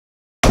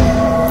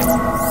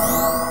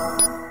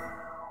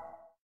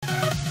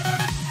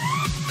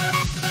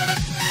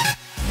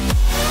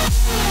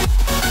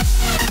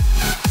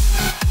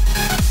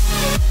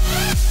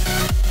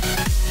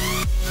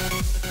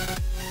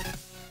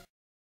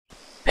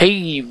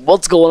Hey,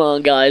 what's going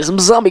on, guys? I'm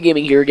Zombie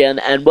Gaming here again,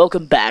 and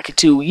welcome back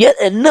to yet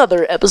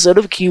another episode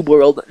of Cube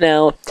World.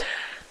 Now,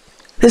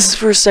 this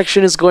first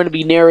section is going to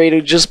be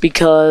narrated just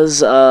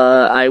because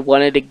I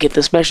wanted to get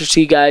this message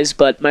to you guys,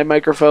 but my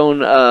microphone,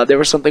 there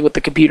was something with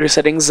the computer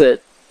settings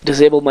that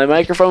disabled my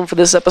microphone for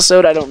this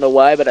episode. I don't know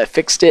why, but I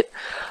fixed it,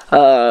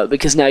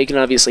 because now you can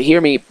obviously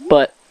hear me,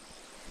 but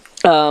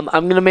I'm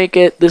going to make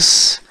it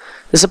This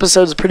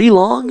episode's pretty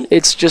long.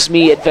 It's just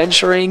me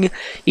adventuring.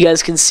 You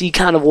guys can see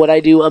kind of what I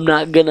do. I'm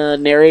not gonna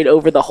narrate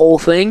over the whole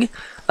thing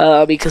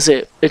because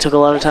it took a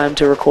lot of time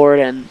to record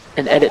and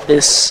edit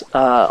this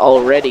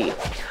already.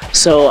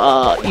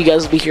 So you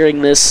guys will be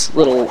hearing this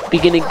little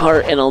beginning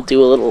part, and I'll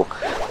do a little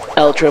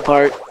outro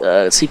part.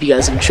 See if you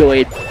guys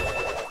enjoyed.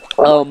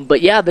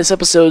 But yeah, this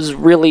episode's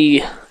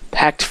really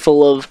packed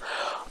full of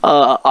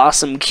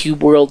awesome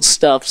Cube World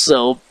stuff.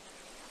 So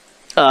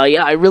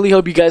yeah, I really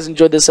hope you guys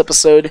enjoyed this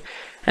episode.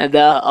 And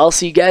I'll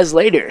see you guys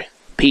later.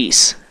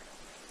 Peace.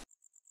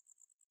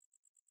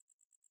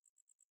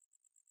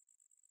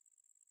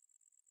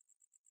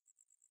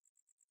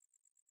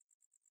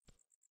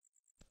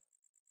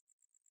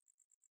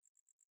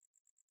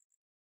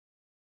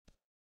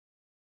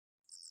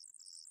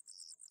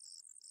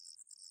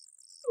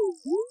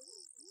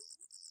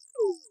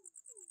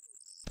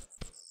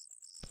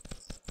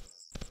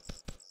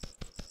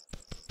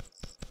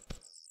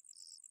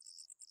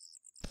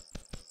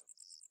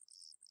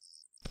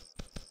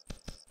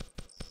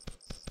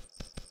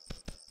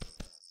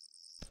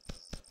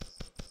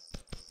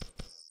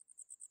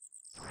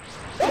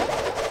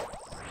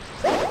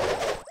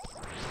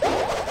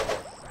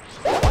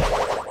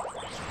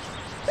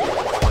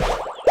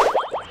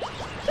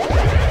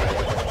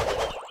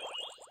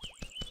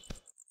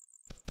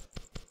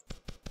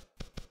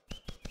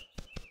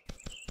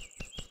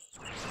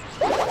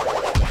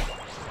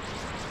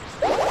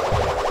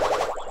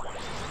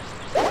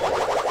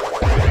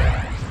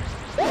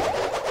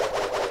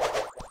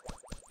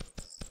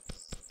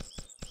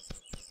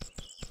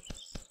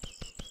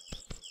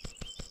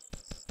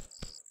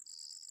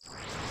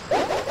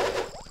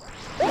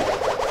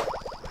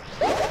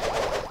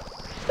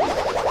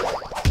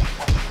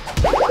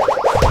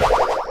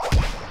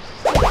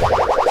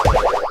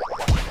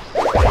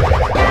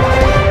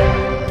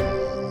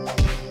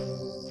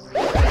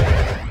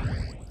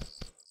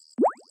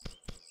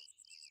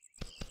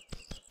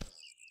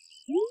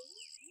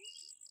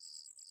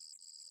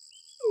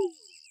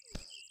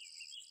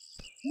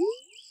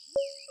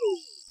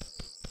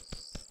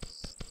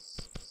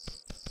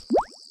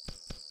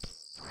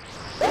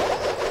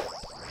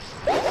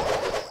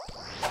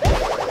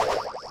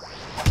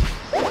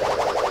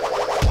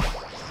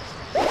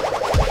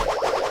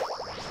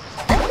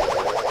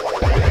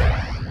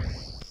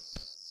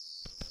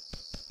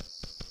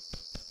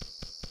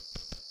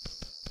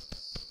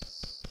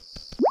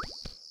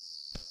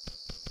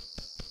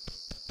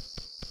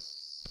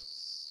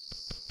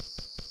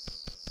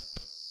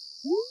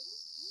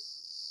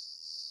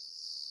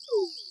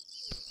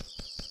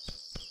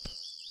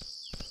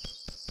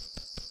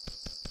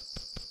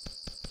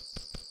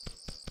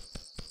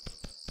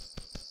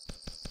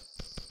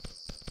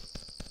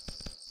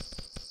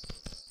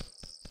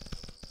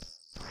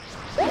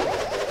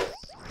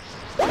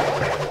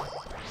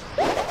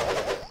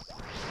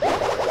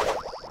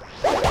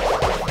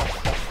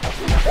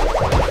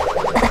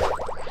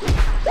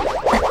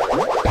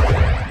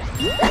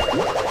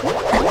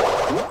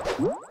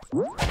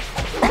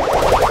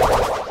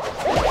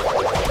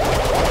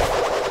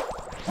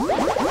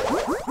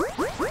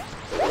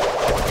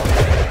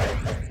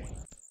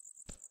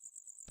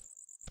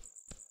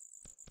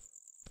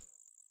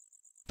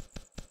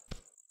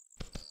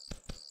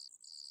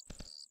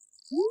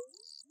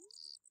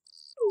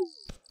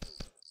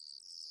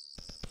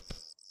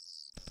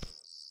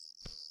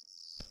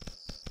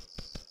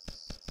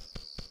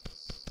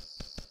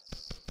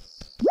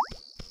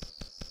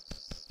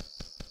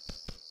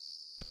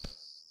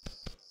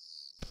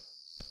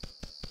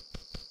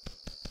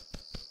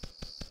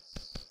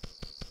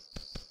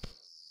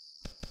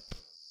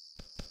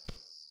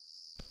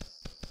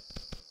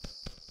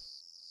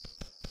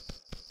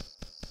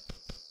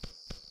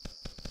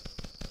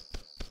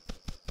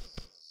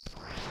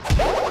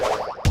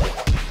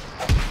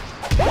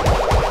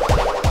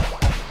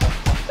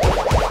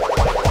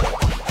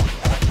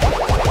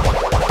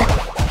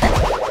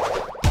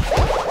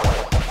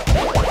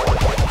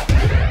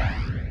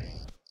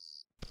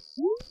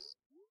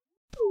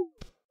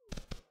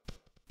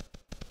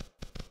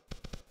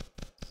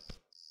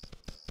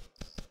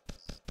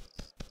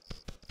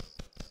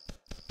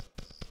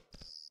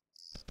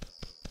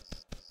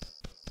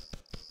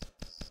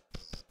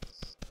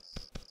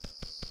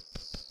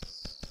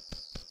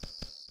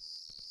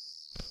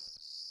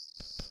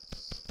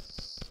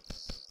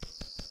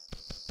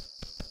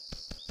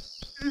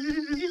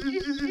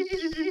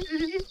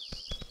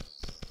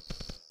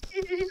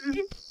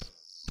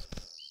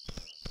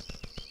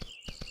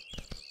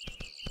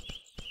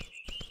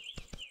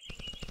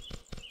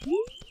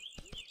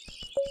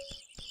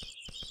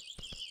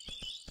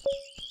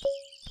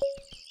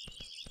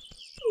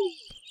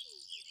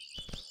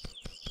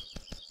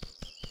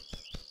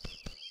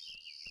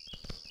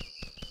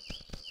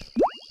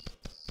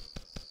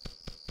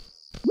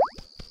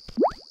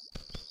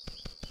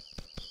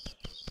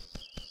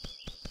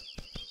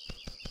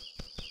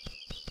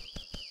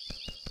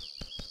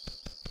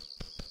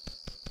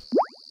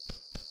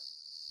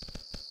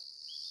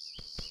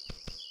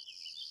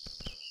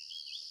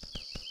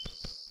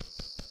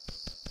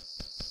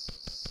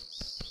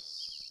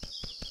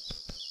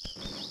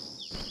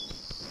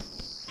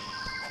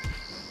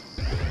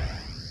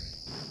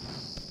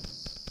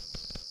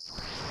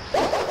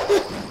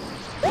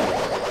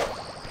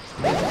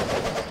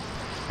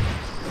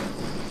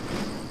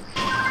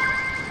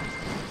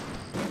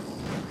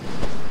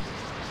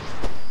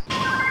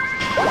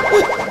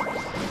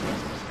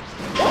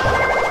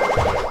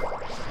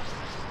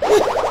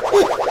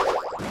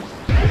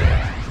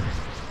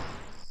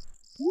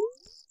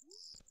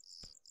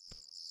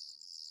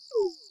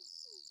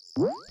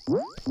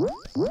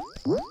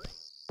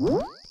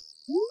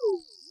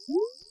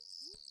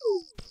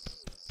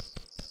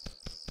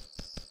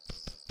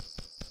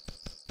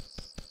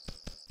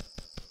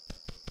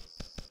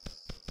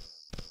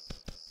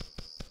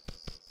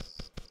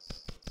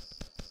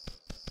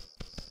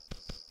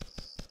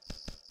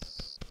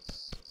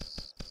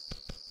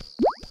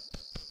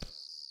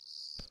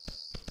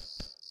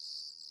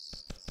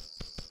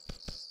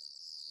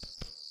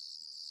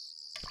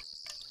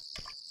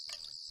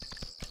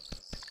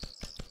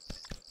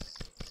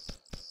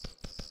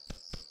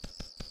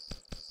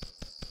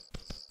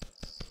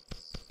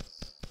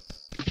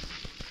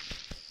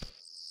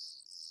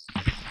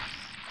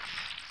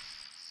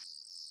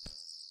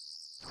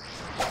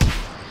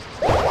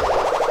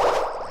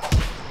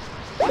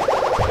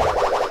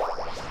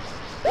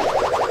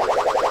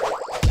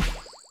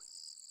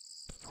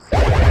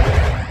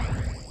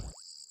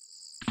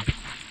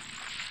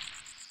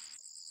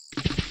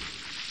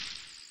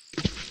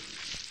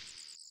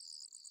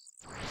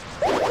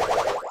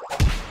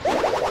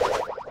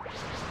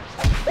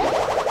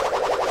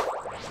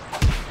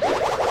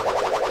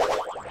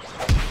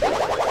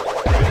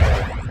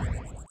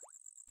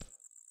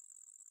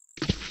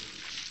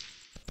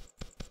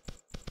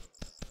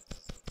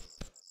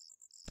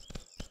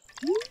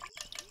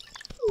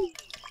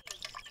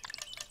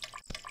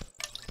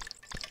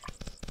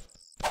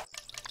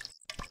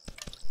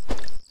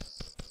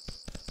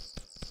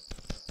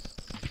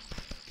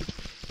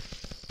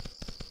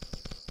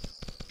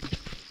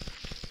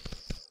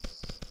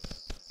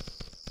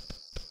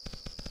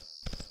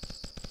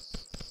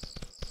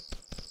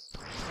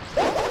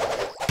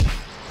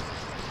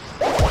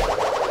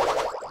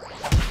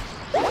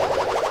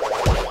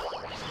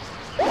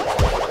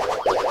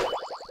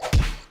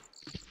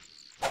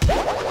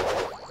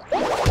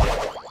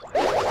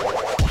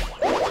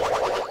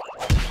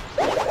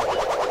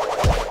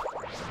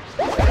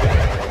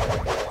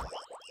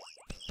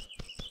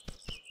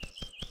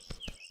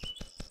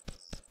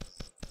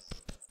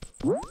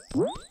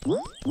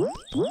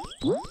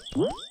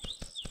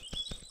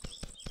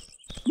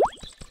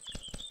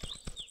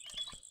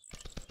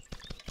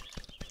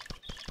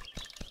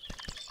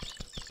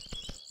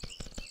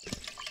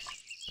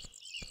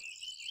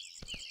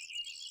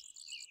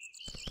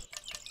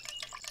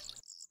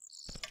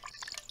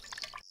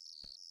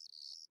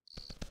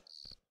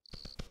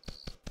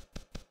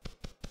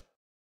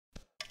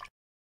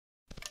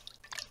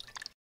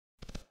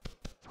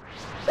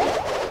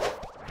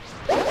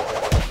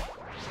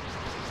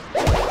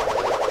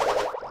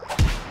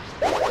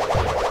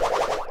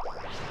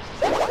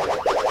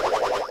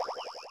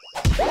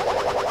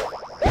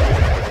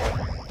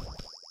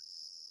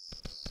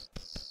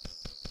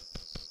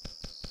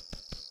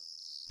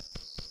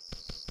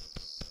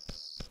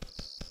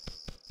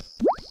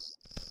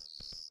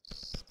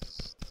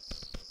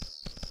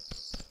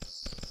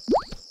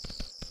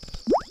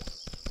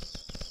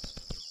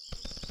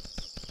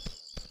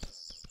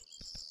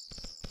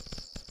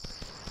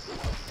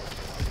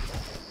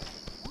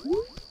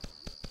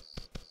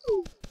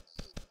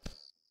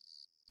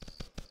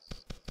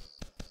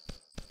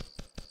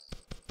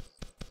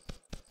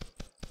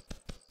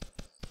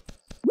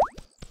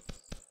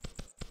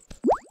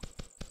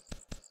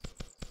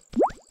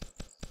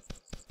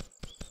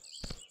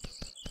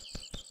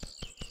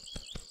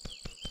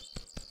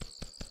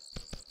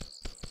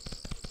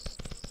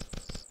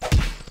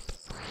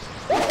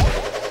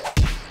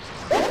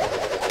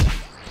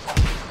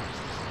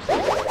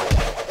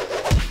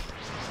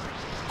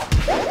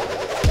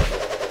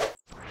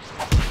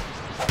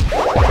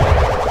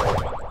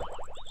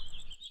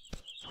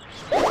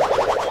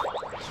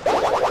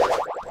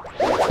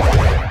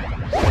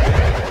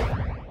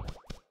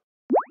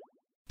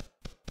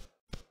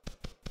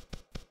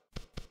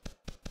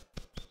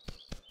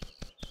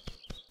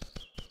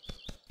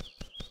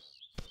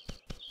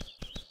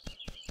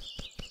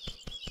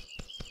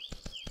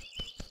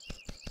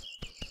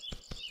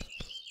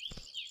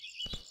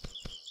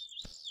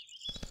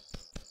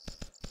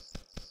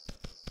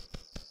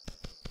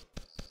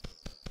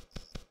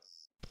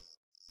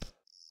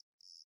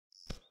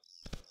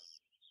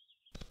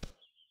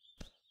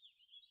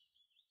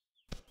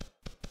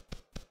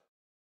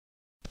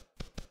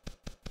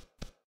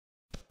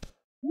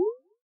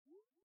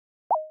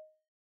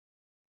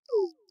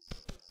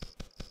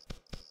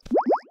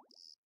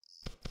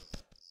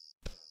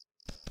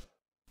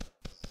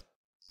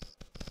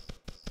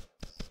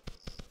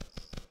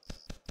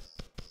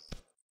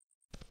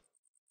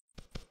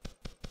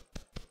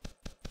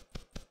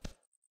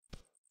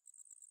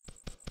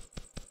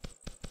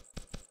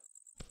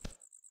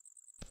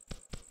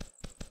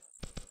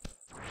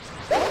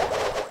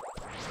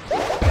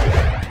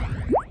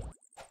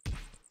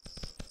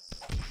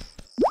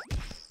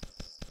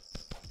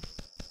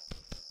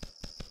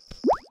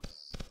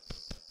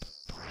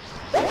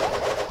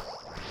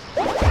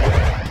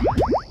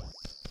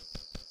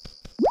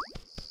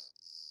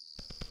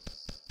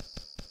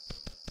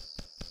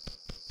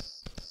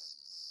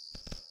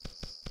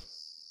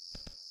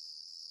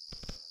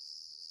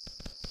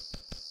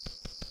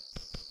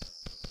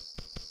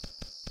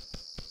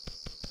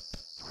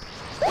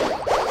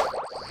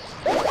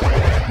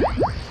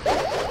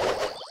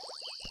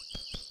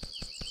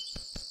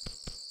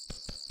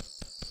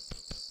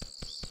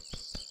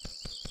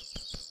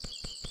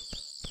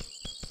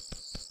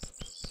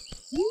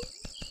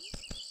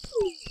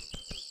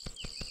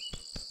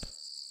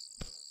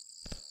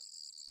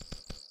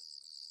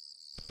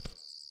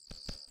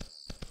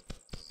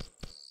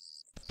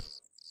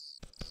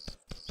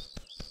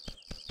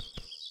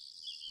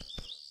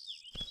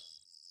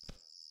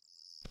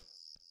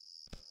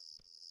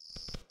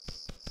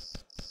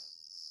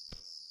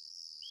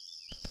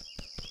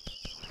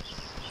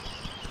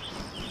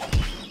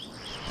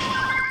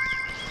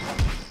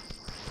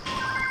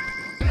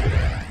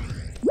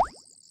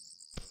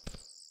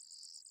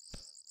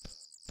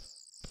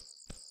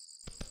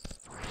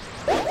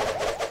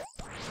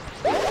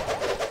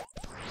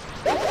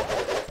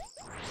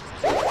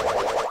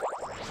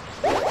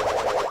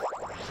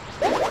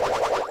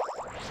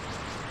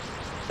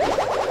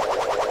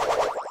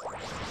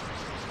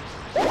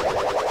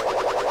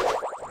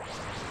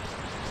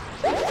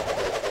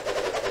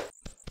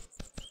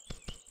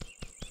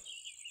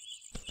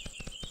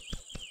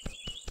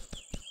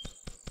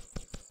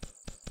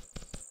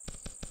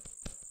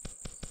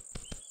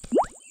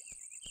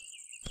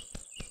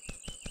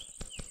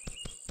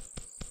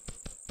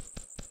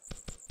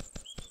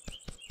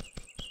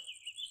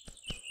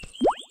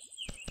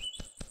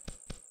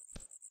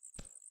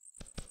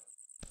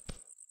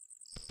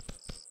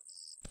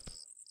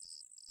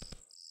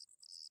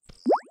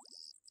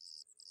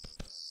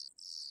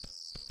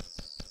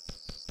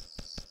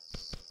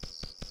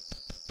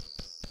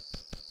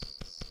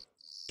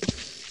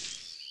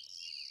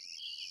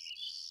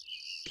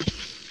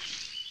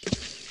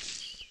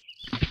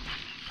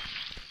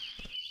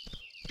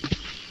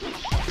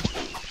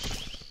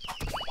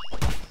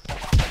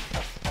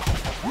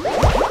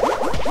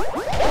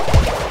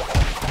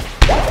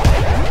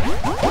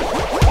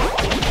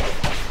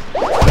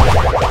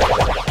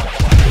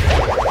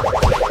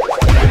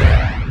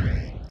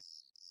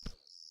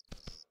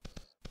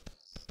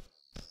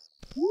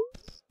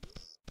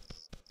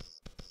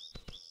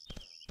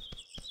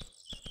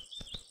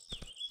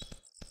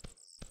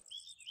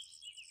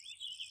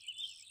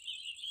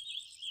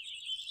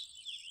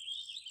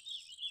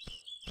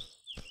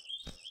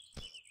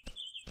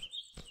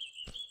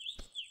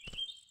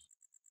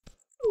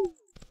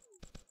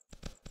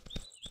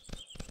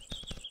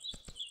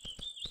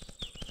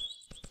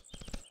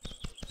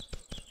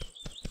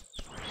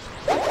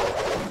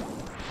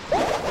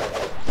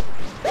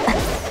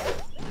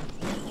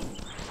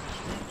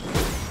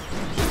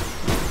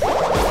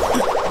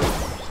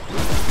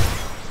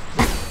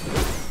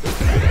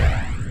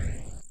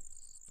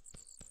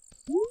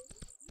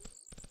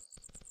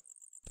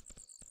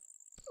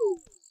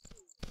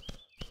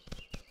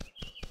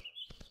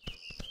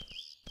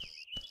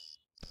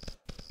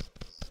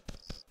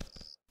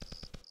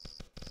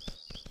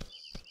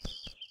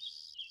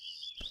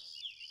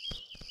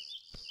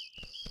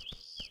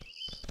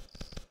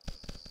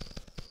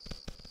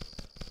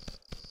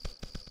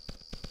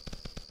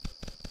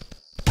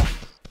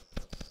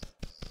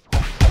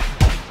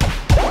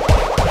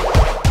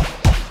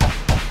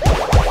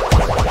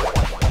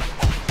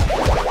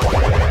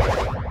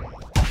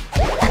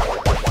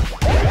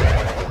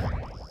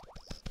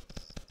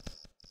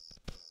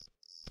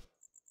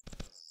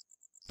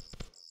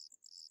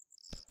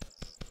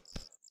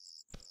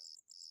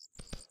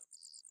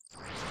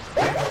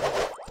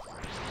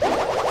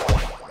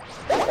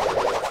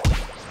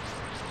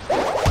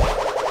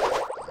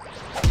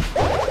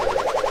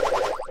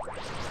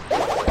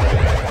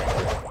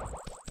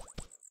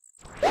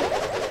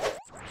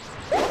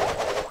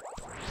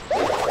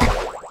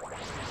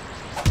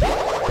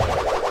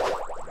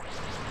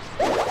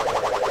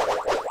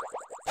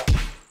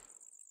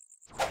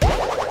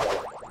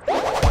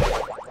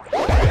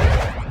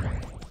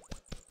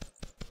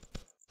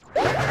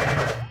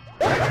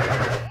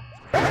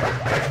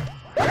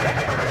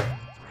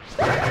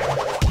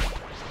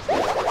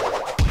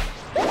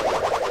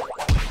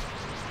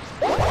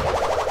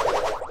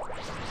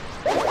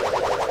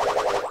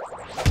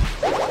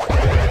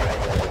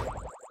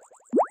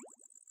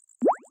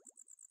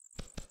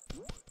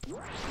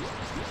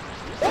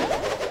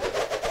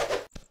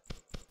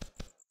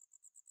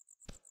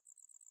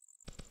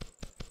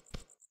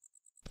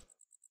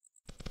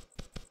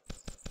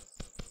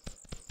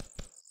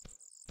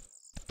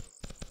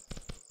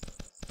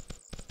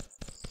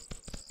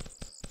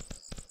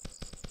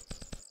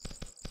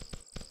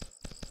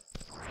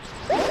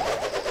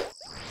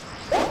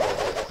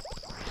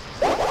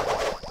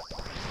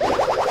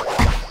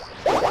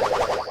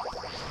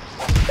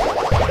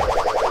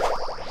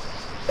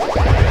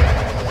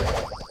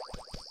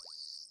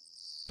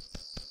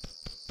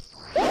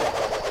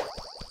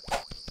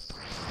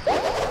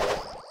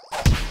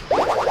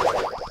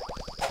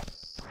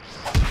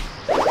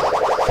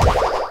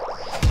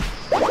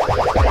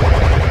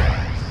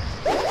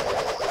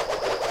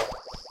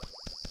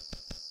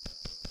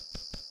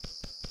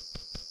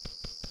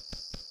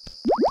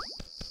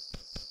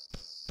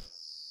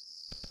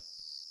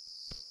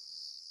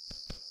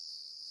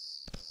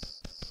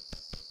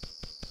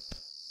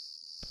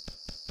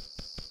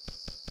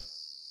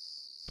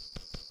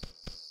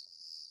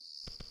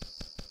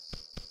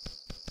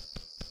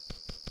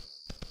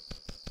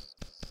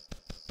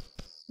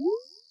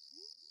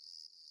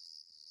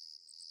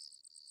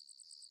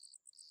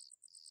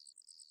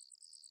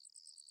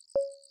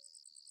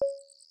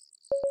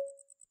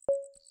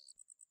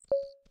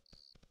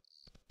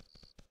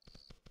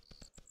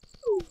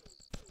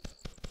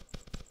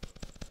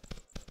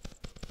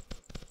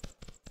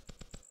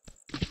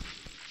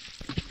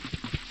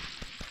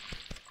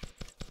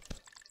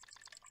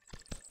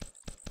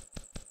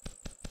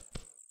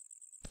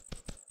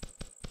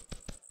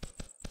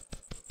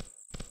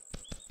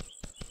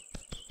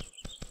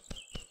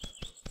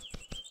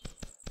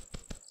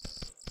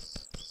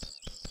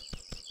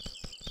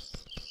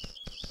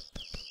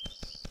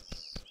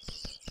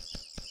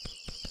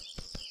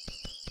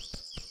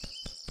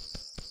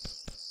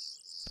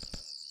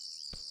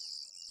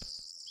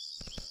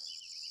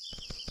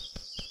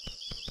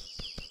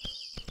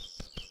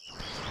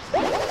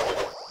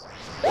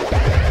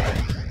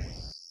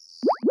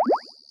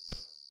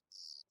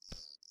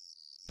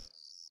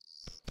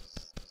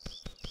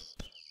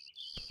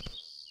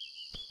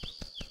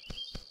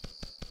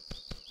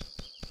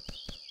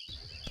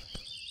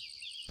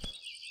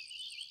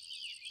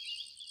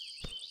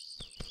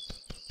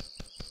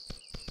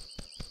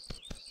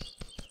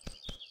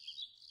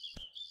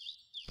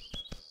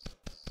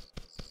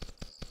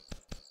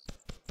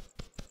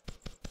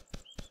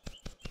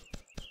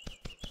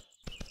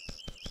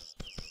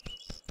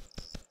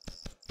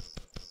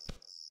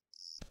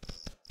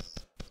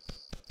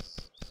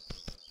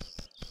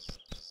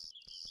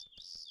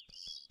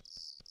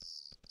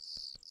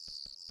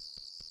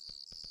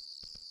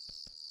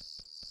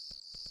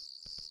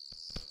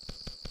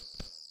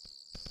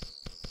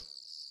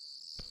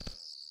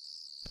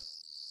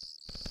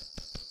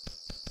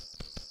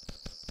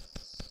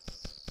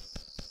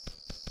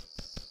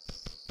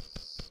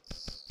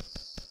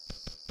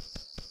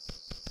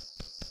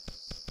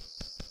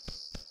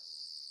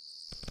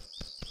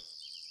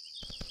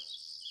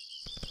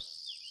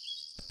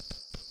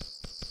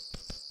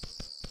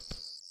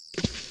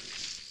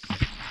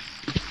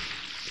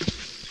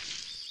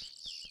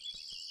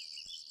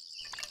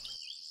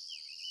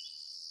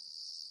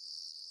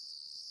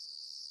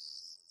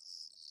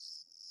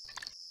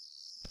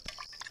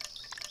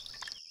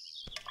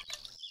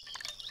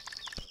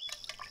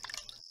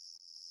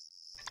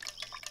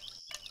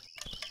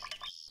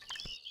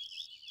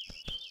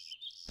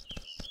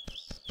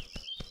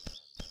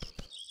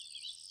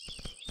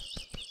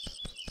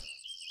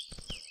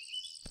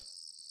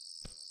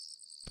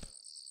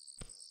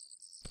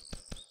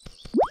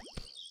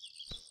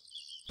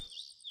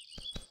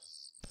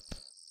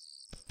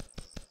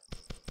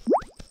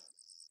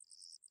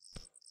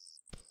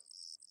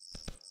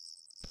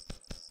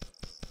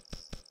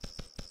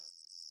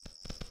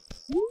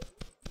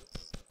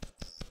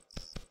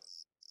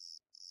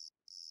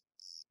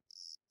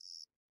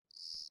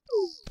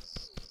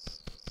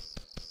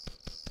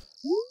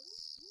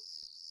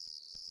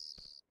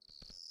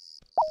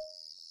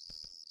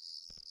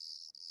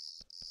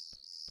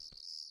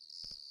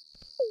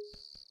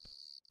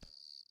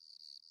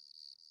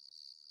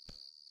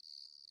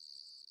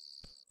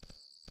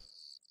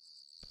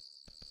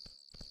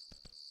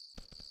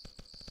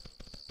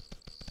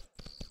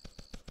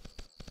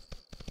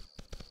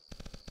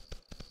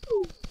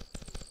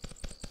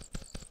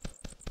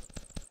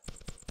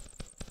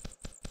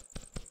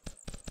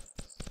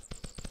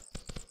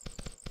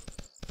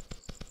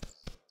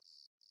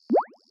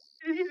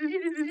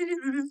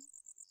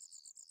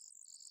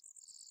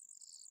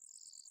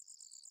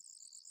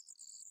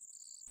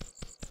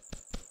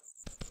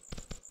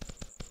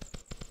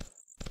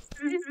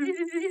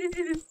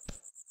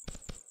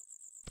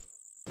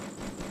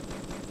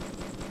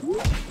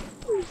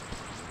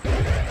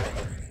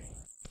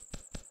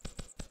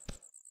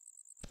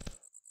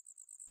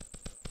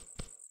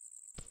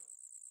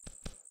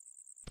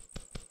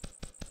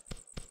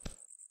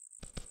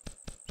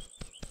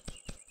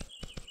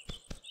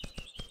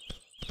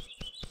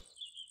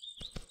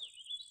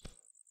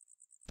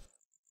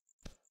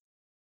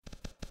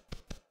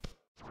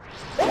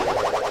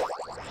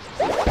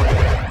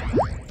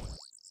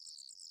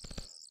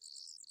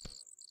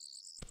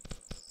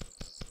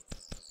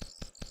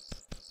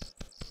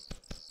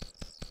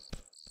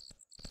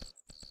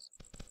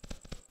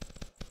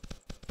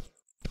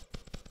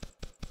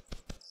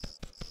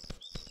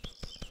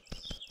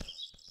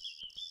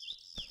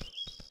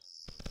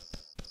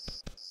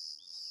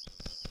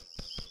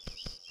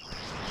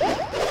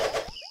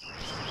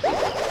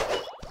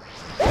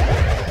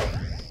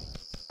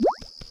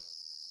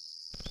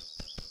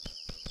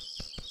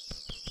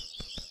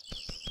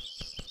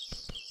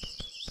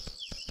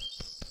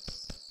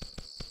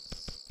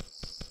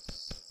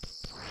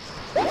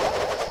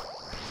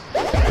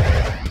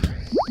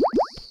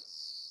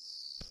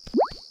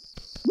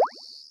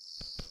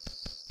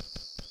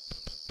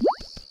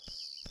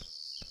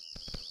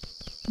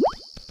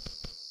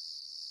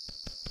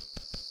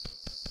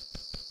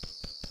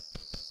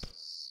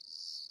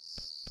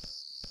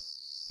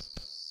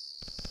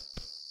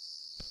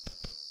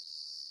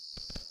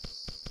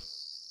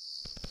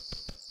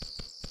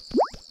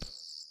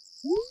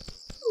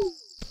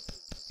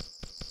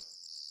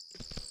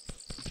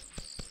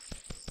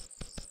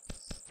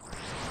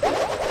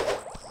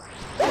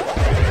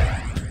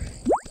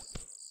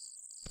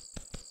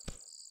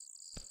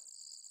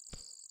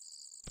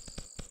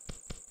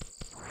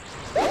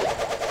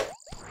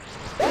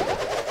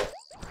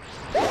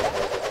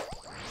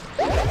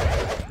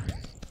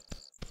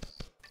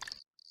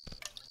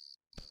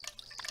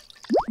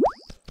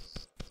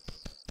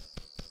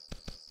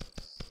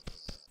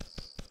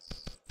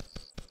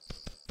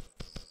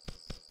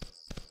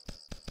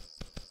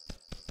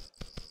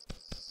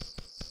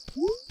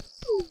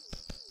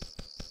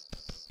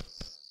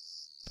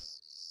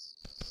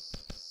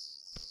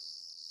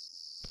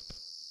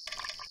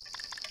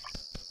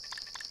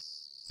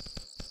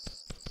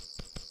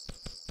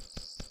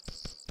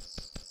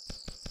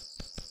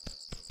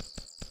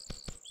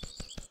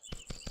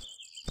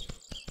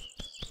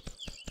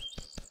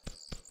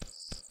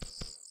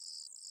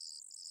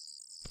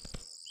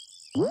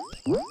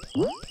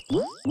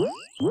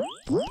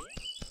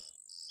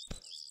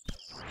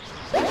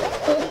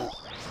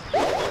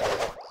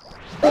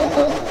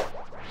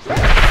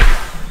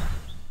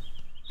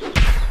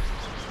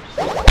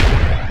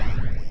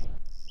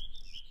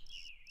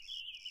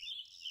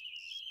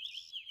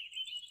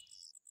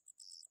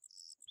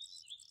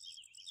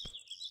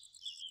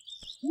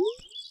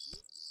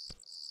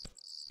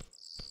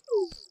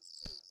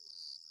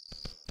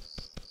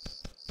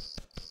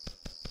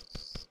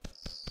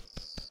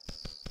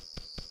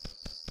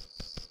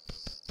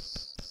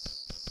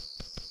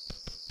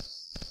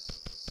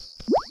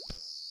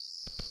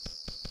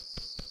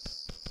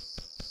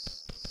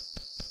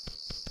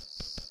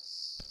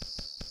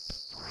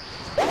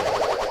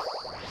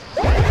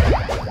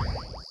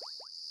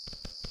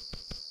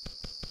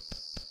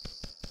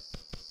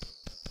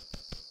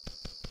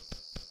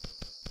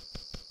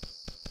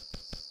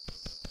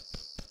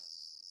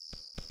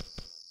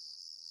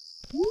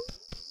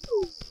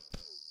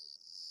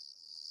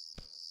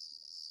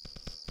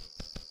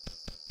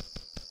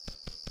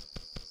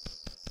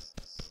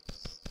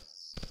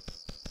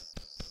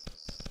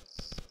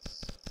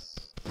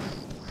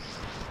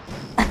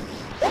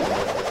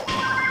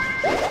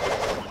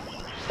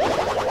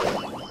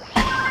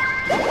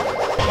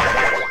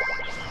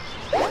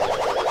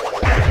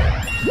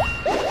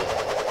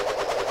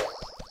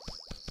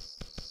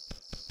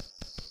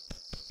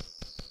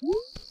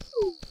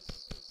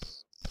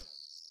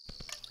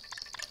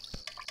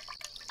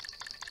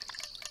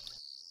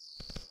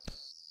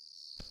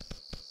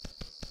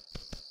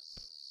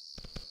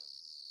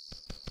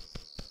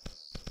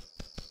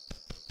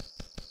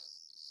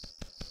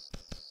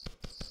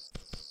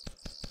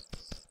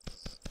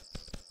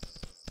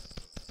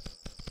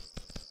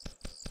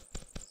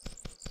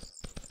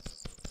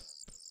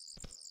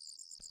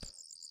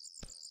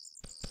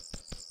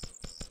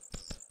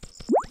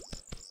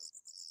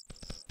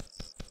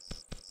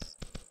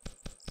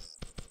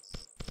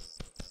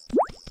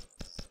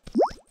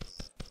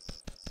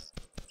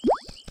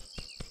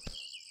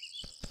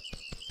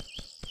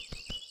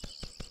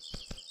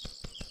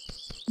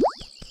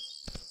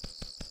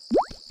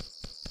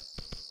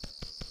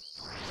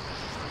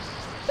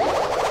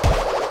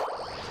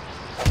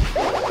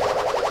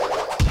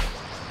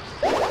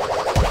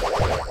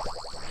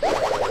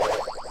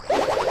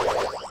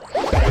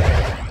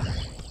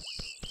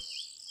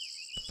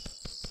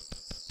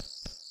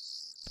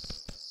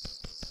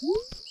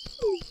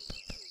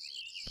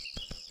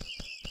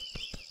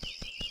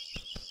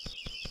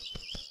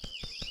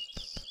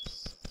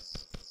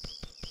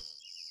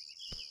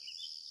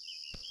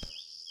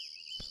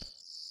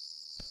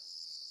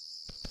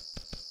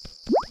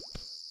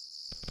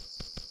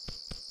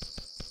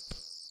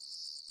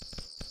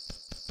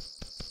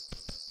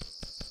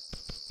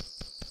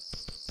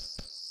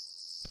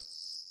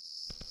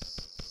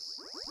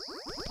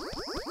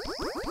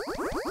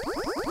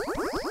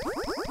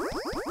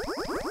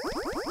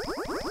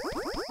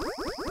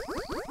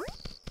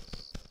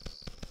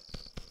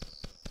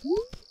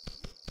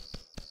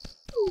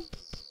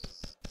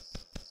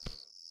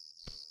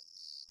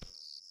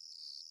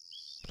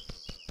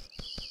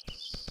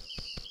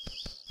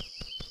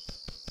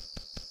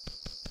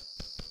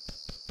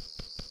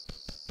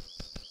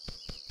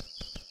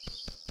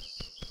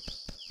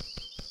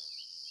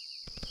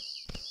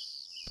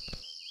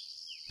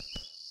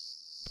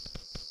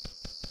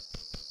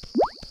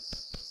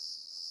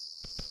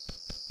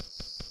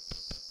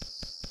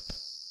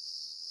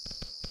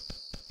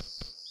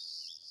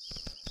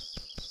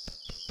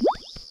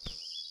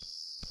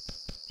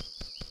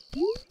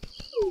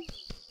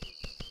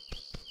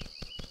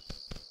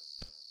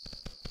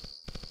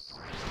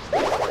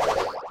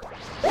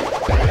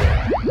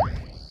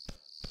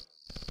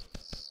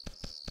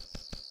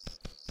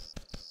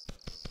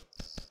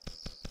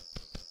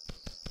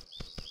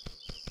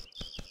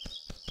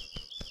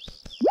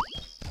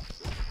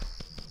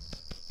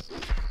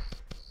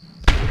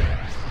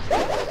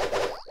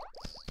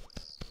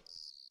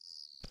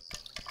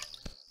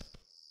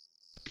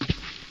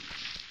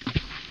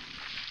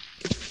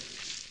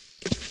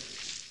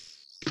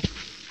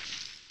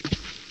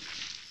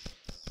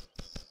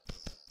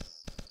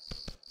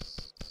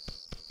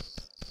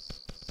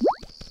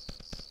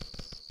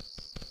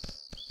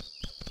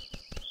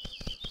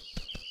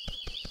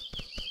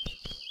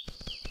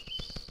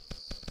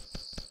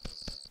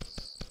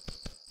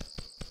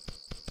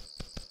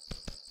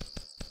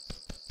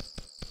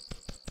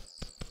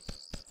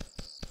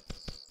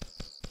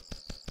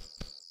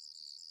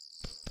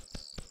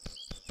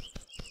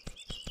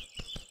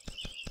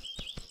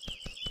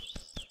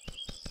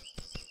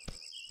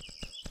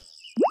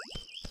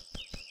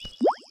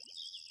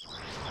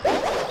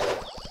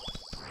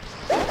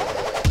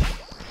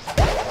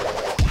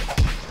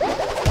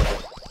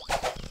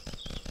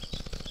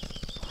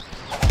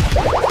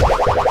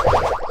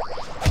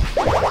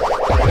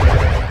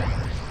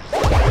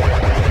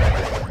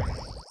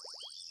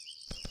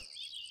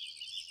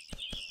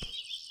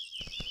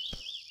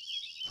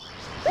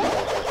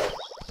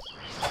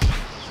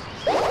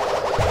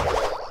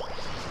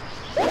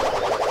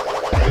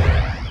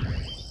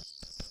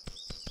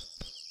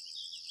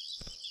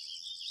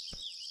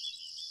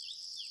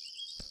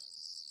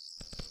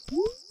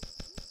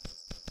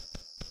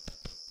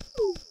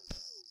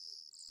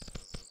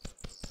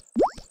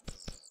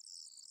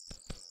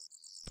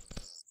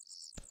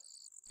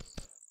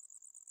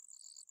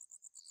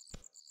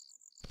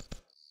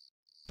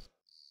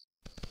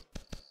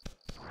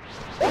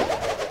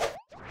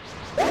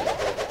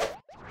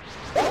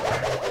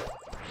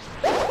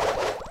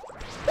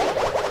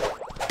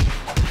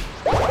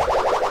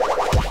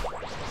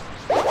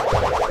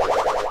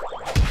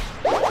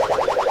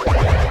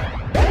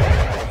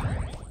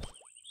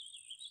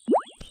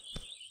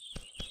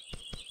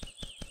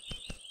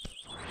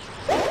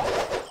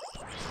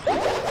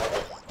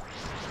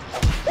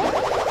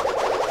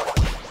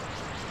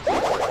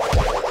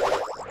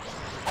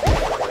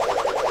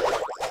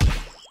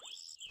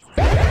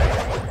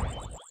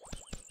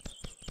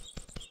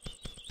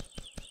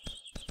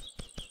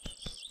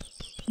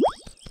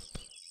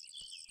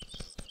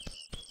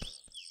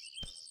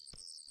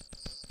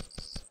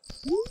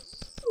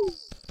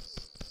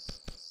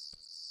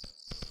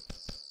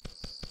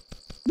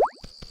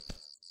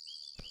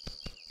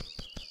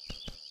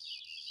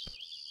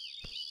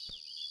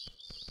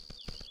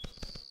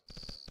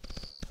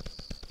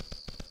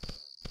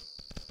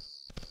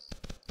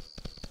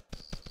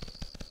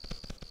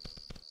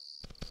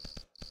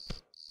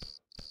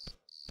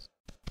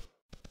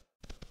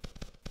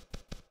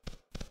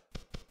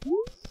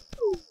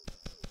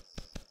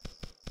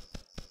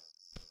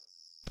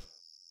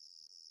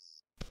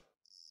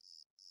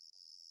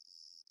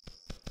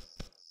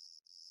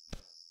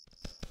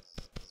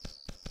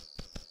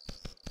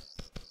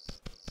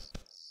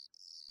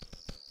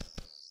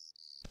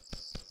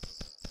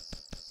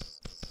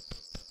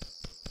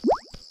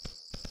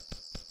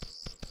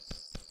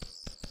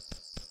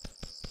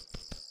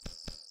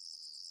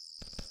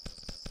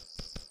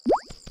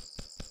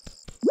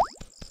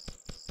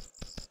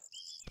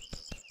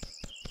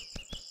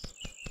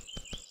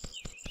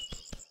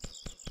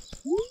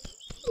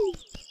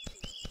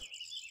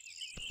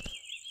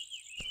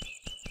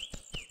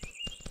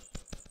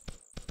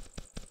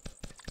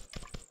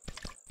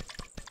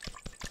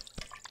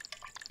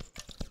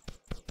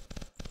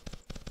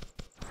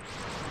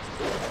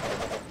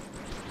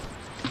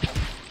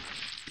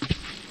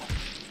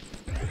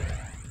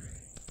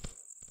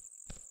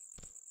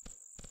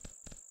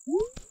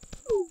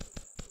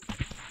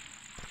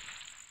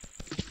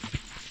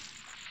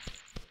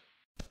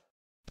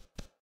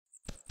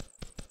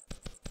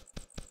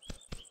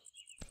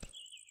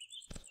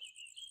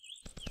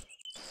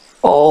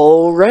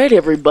 Alright,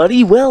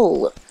 everybody.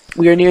 Well,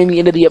 we are nearing the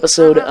end of the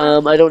episode.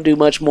 I don't do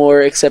much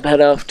more except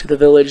head off to the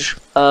village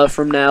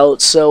from now.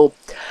 So,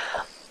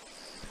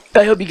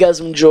 I hope you guys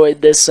have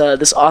enjoyed this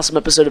this awesome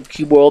episode of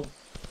Cube World.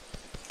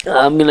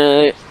 I'm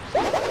gonna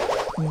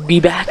be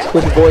back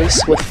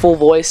with full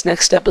voice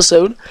next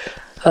episode.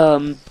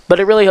 But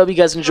I really hope you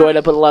guys enjoyed.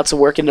 I put lots of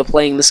work into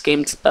playing this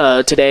game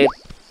today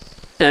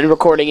and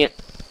recording it.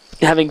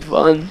 having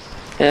fun,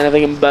 and I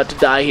think I'm about to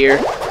die here.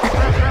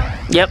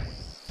 Yep.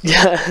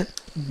 Yeah.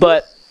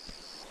 But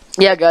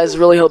yeah, guys,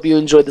 really hope you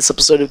enjoyed this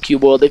episode of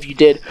Cube World. If you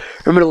did,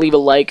 remember to leave a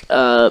like.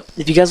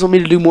 If you guys want me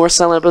to do more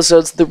silent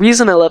episodes, the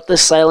reason I left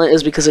this silent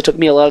is because it took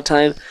me a lot of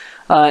time.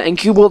 And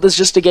Cube World is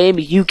just a game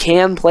you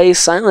can play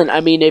silent. I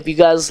mean, if you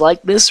guys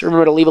like this,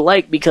 remember to leave a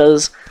like,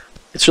 because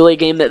it's really a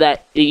game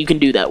that you can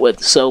do that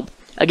with. So,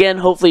 again,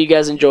 hopefully you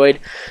guys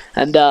enjoyed,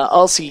 and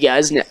I'll see you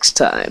guys next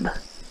time.